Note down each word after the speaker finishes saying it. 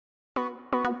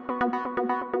Hey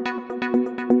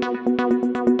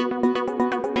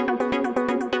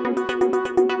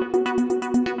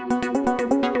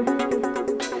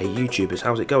YouTubers,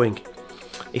 how's it going?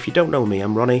 If you don't know me,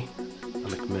 I'm Ronnie. I'm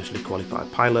a commercially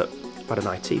qualified pilot. I've had an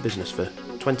IT business for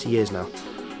 20 years now.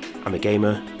 I'm a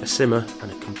gamer, a simmer and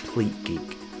a complete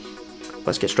geek.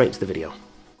 Let's get straight into the video.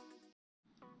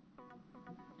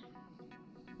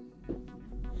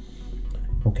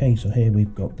 Okay, so here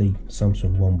we've got the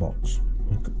Samsung One box.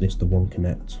 This is the One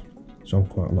Connect. It's on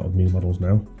quite a lot of new models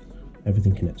now.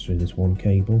 Everything connects through this one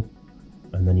cable,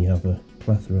 and then you have a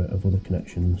plethora of other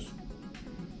connections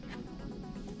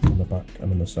on the back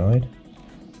and on the side.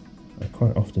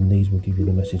 Quite often these will give you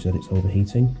the message that it's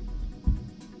overheating.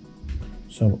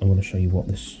 So I'm going to show you what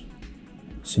this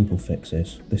simple fix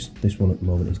is. This one at the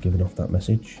moment is giving off that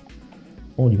message.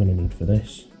 All you're going to need for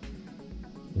this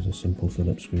is a simple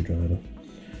Phillips screwdriver.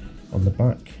 On the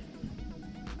back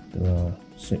there are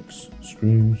 6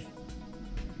 screws.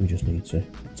 We just need to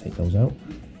take those out.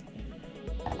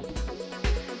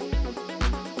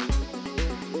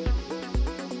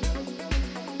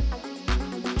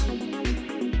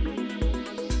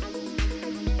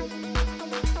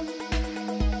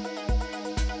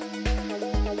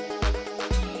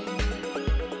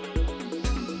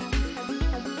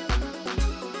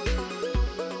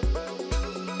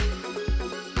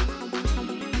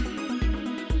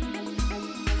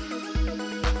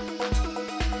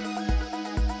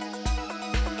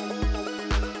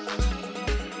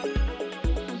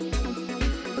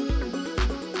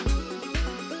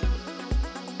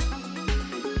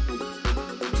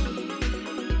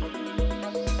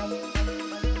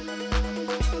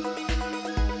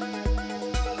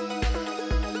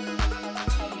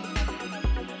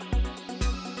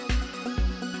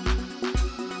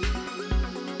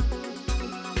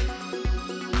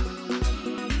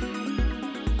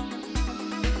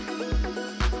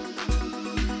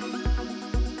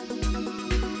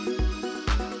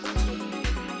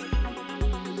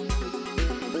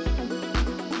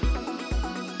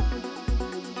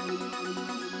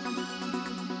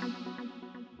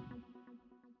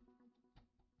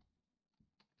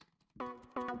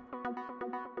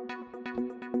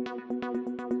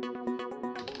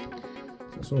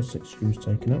 That's all 6 screws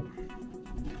taken out,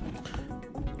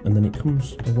 and then it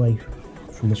comes away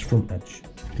from this front edge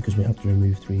because we have to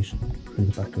remove 3 through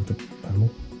the back of the panel.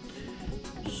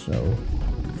 So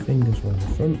fingers around the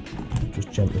front,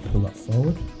 just gently pull that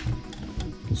forward.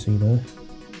 You can see there,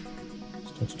 it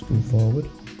starts to come forward,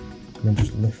 and then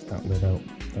just lift that lid out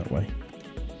that way.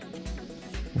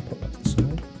 We'll put that to the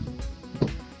side.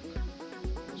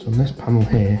 So on this panel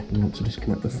here, we want to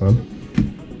disconnect the fan.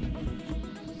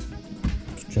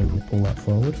 Gently pull that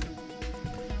forward,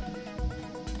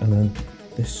 and then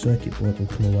this circuit board will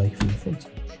come away from the front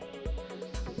edge.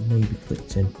 It may be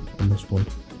clipped in on this one.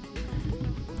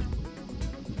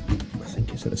 I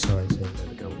think it's at the sides here. There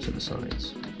we go, it's at the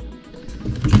sides.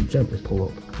 Just gently pull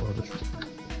up while just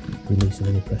releasing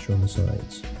any pressure on the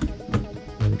sides.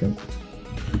 There we go.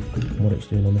 And what it's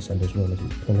doing on this end as well is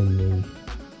it's pulling the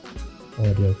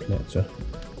audio connector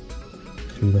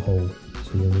through the hole,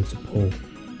 so you'll need to pull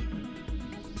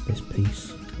this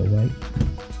piece away.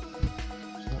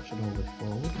 So that should all lift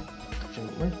forward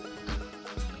gently.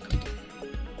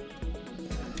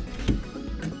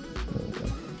 There we go.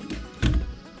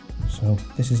 So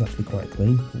this is actually quite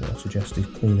clean. What I suggest is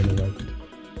cleaning away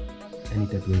any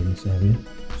debris in this area.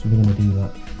 So we're going to do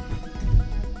that.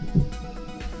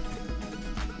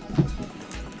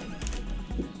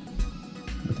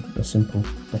 With a simple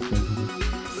decorating.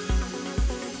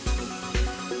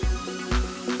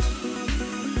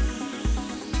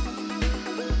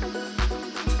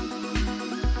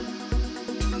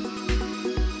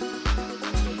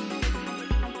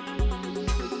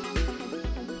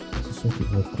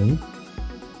 Circuit board clean.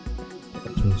 Put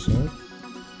that to the side.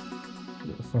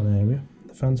 Look at the fan area.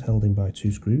 The fan's held in by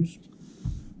 2 screws.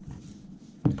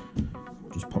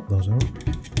 Just pop those out.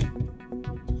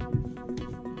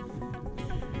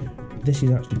 This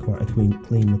is actually quite a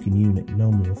clean looking unit.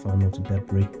 Normally you'll find lots of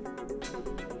debris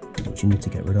which you need to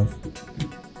get rid of.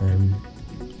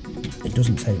 It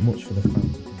doesn't take much for the fan to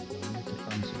come down. The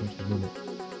fan's supposed to run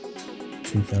at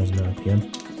 2000 RPM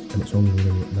and it's only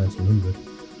running at 1900.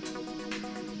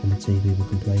 And the TV will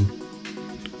complain.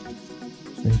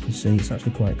 So you can see it's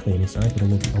actually quite clean inside, but I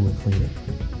will clean it.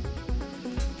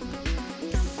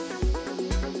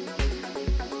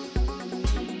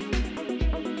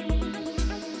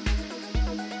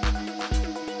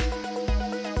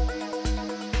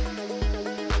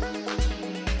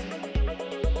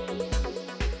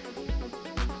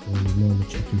 And you normally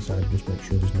check inside, just make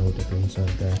sure there's no debris inside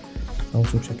there.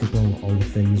 Also check as well that all the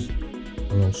fins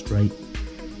are all straight,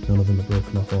 none of them are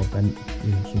broken off or bent.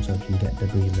 You know, sometimes you can get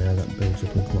debris in there that builds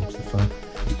up and clogs the fan.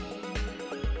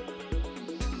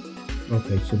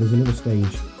 Okay, so there's another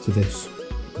stage to this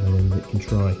that you can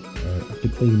try. After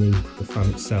cleaning the fan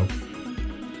itself,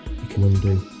 you can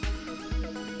undo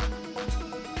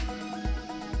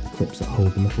the clips that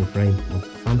hold the metal frame onto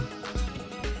the fan.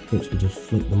 Literally just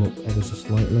flick them up ever so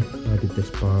slightly. I did this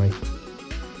by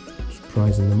just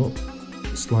prising them up,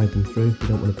 slide them through. You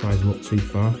don't want to prise them up too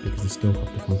far because they still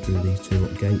have to come through these two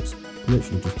little gates.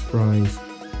 Literally just prise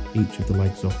each of the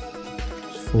legs off.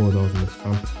 There's 4 of those in this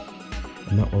fan,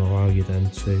 and that will allow you then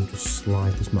to just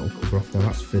slide this metal cover off. Now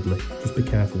that's fiddly, just be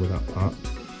careful with that part.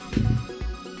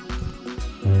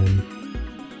 And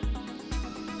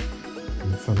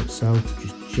the fan itself,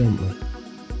 just gently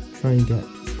try and get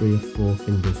 3 or 4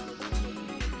 fingers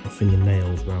or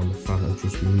fingernails around the fan and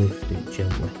just lift it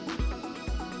gently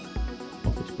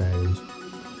off its bearings.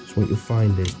 So what you'll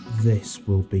find is this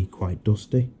will be quite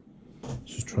dusty.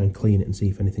 Just try and clean it and see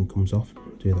if anything comes off.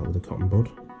 Do that with a cotton bud.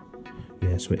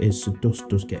 Yeah, so it is, so dust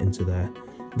does get into there.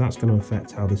 That's going to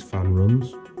affect how this fan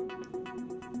runs. So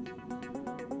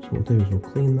what we'll do is we'll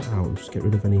clean that out and just get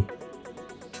rid of any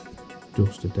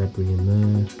dust or debris in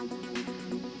there.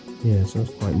 Yeah, so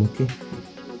that's quite mucky.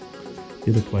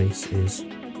 The other place is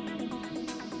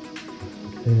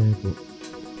okay, but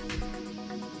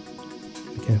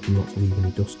be careful not to leave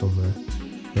any dust on there.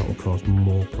 That will cause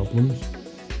more problems.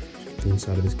 Just get the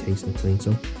inside of this casing clean.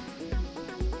 So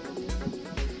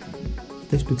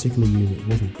this particular unit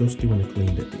wasn't dusty when I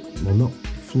cleaned it. Well, not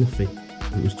fluffy.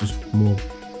 It was just more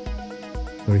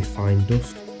very fine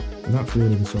dust. And that's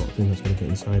really the sort of thing that's going to get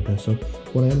inside there. So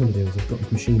what I am going to do is I've got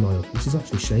this machine oil. This is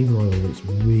actually shaver oil, but it's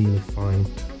really fine.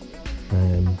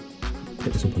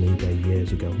 Picked this up on eBay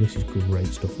years ago. This is great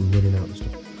stuff. I'm running out of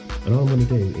stuff. And all I'm going to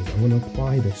do is I'm going to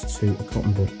apply this to a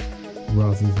cotton bud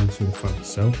rather than to the fan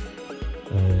itself,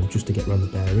 just to get around the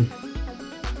bearing.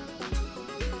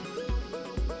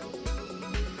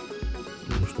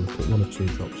 I'm just going to put 1 or 2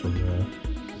 drops on there.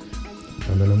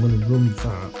 And then I'm going to run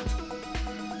that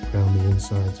around the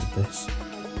insides of this,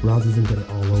 rather than get it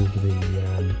all over the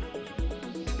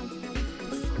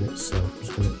fan itself. I'm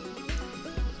just going to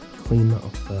clean that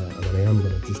off there, and then I am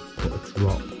going to just put a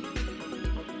drop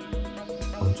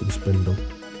onto the spindle.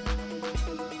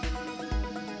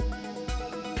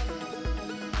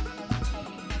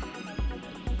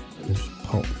 And just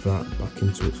pop that back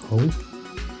into its hole.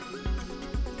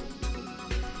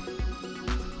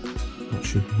 That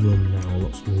should run now a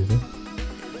lot smoother.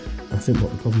 I think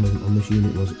what the problem on this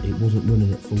unit was, it wasn't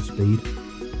running at full speed,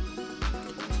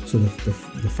 so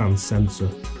the fan sensor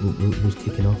was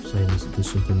kicking off, saying there's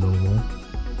something wrong there.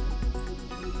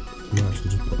 So I might actually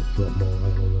just put a drop more oil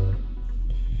on there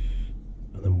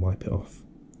and then wipe it off.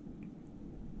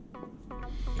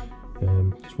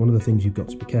 So one of the things you've got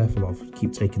to be careful of,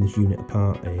 keep taking this unit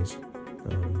apart, is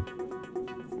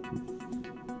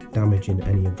damaging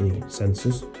any of the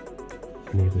sensors,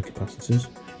 any of the capacitors.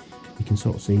 You can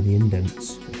sort of see the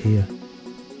indents here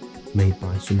made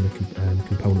by some of the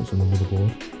components on the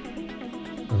motherboard.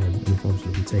 And if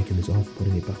obviously you're taking this off,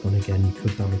 putting it back on again, you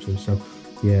could damage them. So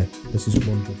yeah, this is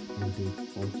one job I do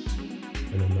once,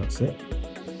 and then that's it.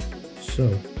 So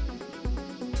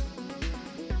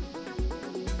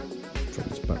drop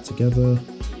this back together.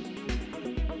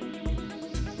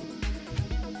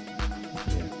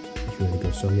 Yeah, it's really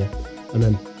good. So yeah, and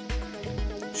then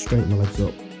straighten the legs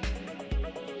up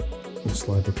and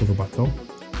slide the cover back on,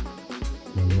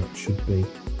 and that should be,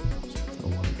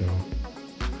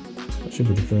 that should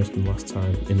be the first and last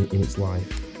time in its life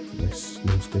this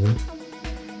needs doing.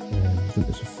 I think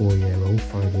it's a 4-year-old,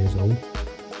 5 years old,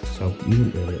 so you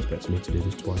wouldn't really expect me to do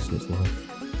this twice in its life.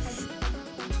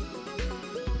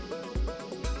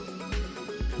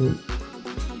 Cool.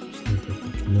 Slide those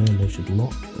back in there, and they should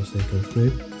lock as they go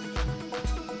through.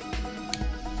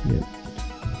 Yep.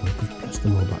 Just press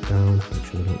them all back down, make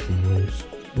sure they don't come loose.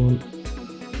 1, 2,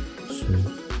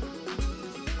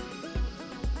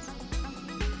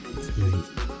 3,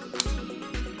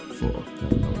 4. There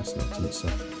we go, that's snapped in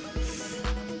itself.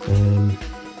 And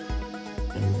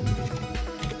then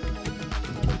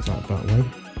put that way.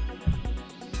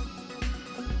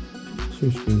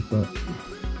 2 screws back.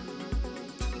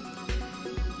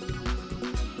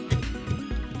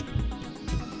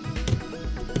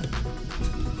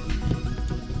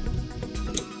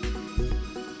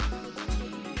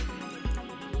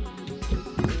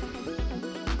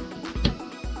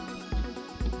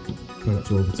 Try not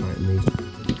to over tighten these.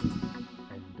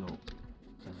 End up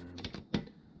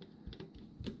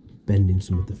bending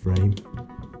some of the frame.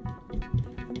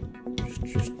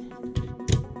 Just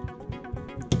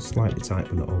It's slightly tight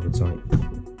but not over tight.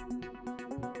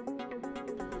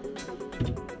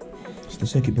 So the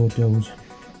circuit board goes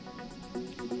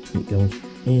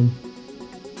in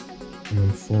and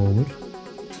then forward.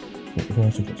 What we've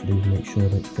also got to do is make sure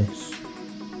that this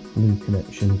blue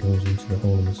connection goes into the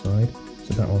hole on the side,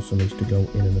 so that also needs to go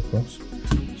in and across.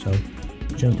 So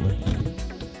gently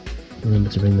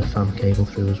remember to bring the fan cable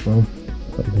through as well.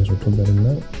 Probably may as well plug that in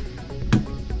now.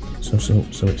 So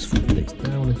it's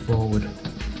down and forward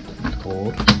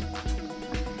board.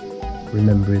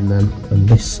 Remembering then on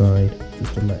this side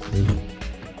just to let the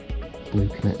blue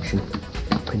connection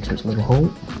up into its little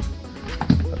hole.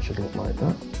 That should look like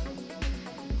that.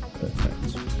 Perfect.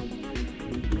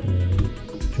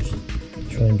 Just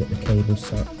try and get the cable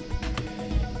sat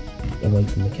away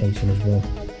from the casing as well,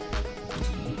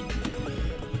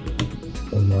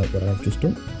 unlike what I've just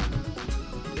done.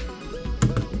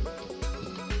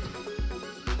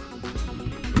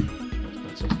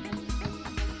 That's it.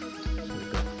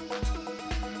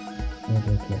 So we've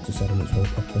got the connector set on its hole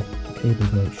properly. The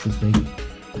cable's where it should be.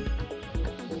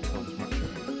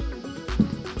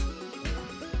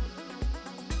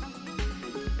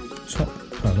 Top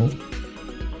panel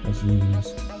has these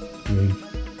 3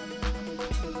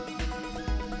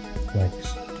 legs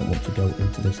that want to go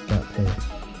into this gap here.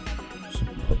 So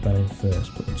put that in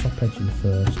first, put the top edge in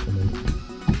first, and then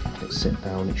let it sit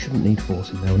down. It shouldn't need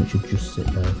forcing down, it should just sit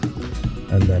down,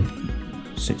 and then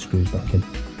 6 screws back in.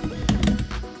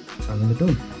 And then we're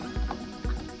done.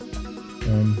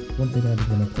 One thing I did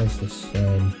when I placed this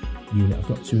unit, I've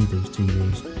got 2 of these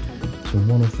TVs. So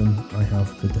one of them I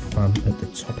have with the fan at the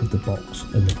top of the box,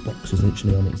 and the box is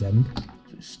literally on its end,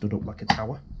 so it's stood up like a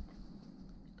tower.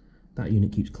 That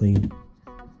unit keeps clean,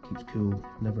 keeps cool,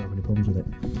 never have any problems with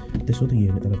it. This other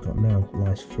unit that I've got now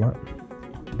lies flat,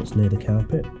 it's near the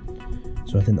carpet,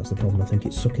 so I think that's the problem. I think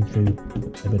it's sucking through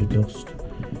a bit of dust.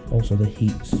 Also the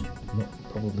heat's not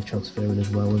probably transferring as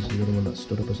well as the other one that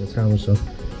stood up as a tower, so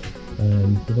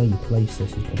the way you place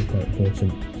this is probably quite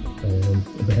important.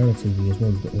 Behind the TV as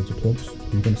well, you've got loads of plugs.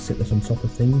 You're going to sit this on top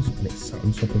of things, and it's sat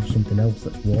on top of something else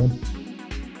that's warm.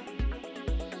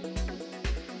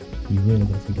 You really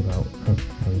got to think about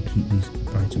how you keep these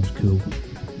items cool.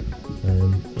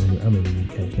 I'm in the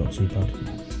UK, it's not too bad,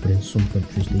 but in some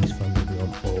countries these fans will be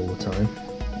on all the time.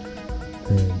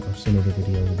 I've seen other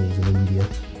videos of these in India,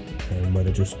 where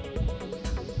they're just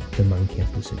the manky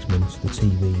after 6 months. The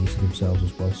TVs themselves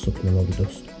as well, sucking a load of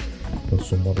dust on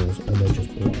some models, and they're just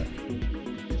black.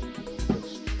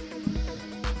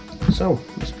 So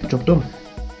that's the job done.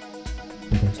 I'm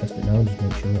going to test it now and just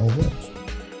make sure it all works.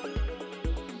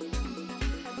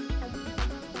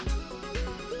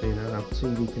 So you now have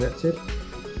TV connected.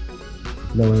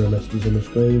 No error messages on the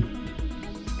screen.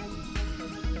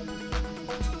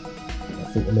 I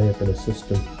think there may have been a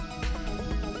system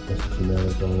message in there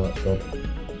as well. That's gone.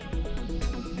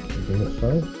 I think that's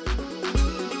fine.